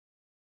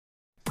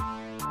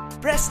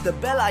Press the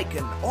bell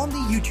icon on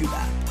the YouTube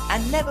app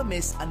and never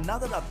miss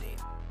another update.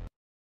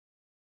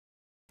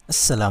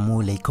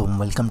 अस्सलामुअलैकुम,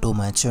 welcome to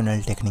my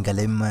channel technical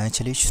M.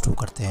 चलिए शुरू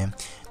करते हैं।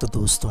 तो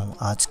दोस्तों,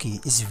 आज की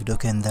इस वीडियो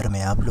के अंदर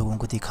मैं आप लोगों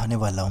को दिखाने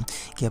वाला हूं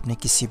कि अपने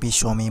किसी भी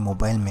Xiaomi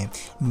मोबाइल में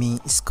मी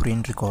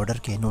स्क्रीन रिकॉर्डर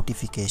के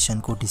नोटिफिकेशन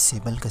को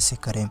डिसेबल कैसे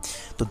करें।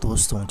 तो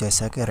दोस्तों,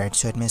 जैसा कि राइट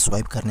साइड में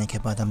स्वाइप करने के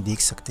बाद हम देख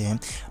सकते हैं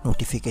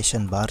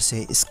नोटिफिकेशन बार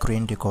से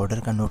स्क्रीन रिकॉर्डर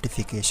का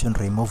नोटिफिकेशन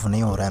रिमूव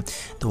नहीं हो रहा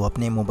है। तो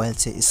अपने मोबाइल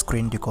से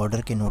स्क्रीन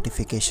रिकॉर्डर के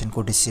नोटिफिकेशन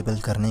को डिसेबल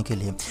करने के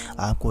लिए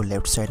आपको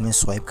लेफ़्ट साइड में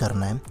स्वाइप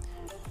करना है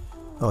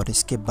और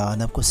इसके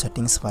बाद आपको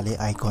सेटिंग्स वाले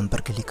आइकॉन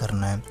पर क्लिक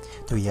करना है।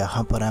 तो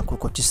यहाँ पर आपको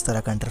कुछ इस तरह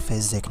का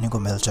इंटरफेस देखने को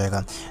मिल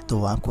जाएगा।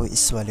 तो आपको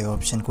इस वाले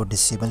ऑप्शन को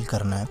डिसेबल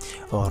करना है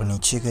और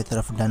नीचे की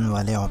तरफ डन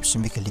वाले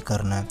ऑप्शन भी क्लिक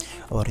करना है।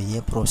 और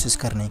ये प्रोसेस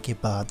करने के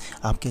बाद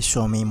आपके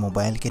Xiaomi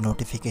मोबाइल के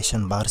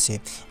नोटिफिकेशन बार से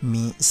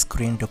मी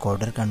स्क्रीन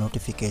रिकॉर्डर का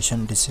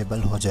नोटिफिकेशन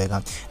डिसेबल हो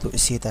जाएगा। तो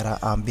इसी तरह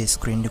आप भी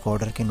स्क्रीन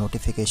रिकॉर्डर के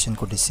नोटिफिकेशन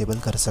को डिसेबल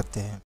कर सकते हैं।